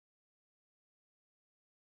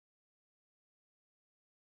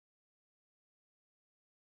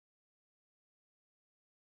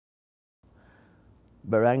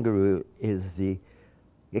Barangaroo is the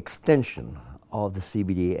extension of the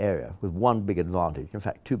CBD area with one big advantage, in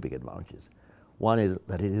fact two big advantages. One is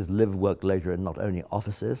that it is live, work, leisure and not only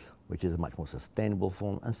offices, which is a much more sustainable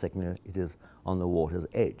form, and secondly, it is on the water's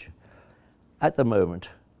edge. At the moment,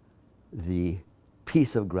 the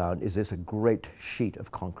piece of ground is this a great sheet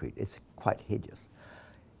of concrete. It's quite hideous.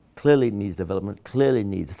 Clearly needs development, clearly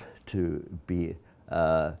needs to be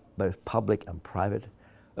both public and private.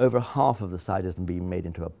 Over half of the site is being made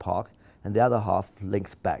into a park, and the other half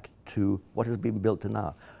links back to what has been built to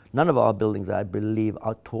now. None of our buildings, I believe,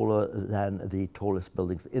 are taller than the tallest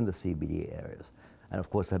buildings in the CBD areas. And of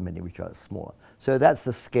course, there are many which are smaller. So that's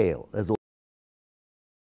the scale.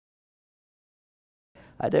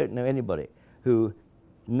 I don't know anybody who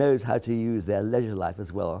knows how to use their leisure life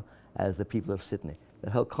as well as the people of Sydney.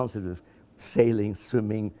 The whole concept of sailing,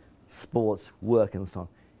 swimming, sports, work and so on,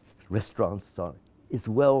 restaurants and so on, is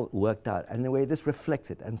well worked out. And in a way this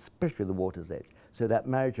reflects it, and especially the water's edge. So that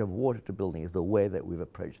marriage of water to building is the way that we've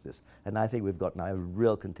approached this. And I think we've got now a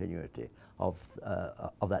real continuity of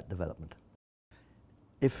that development.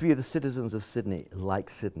 If you, the citizens of Sydney, like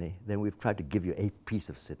Sydney, then we've tried to give you a piece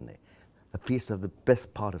of Sydney, a piece of the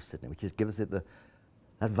best part of Sydney, which is gives it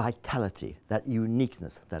that vitality, that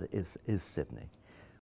uniqueness that is Sydney.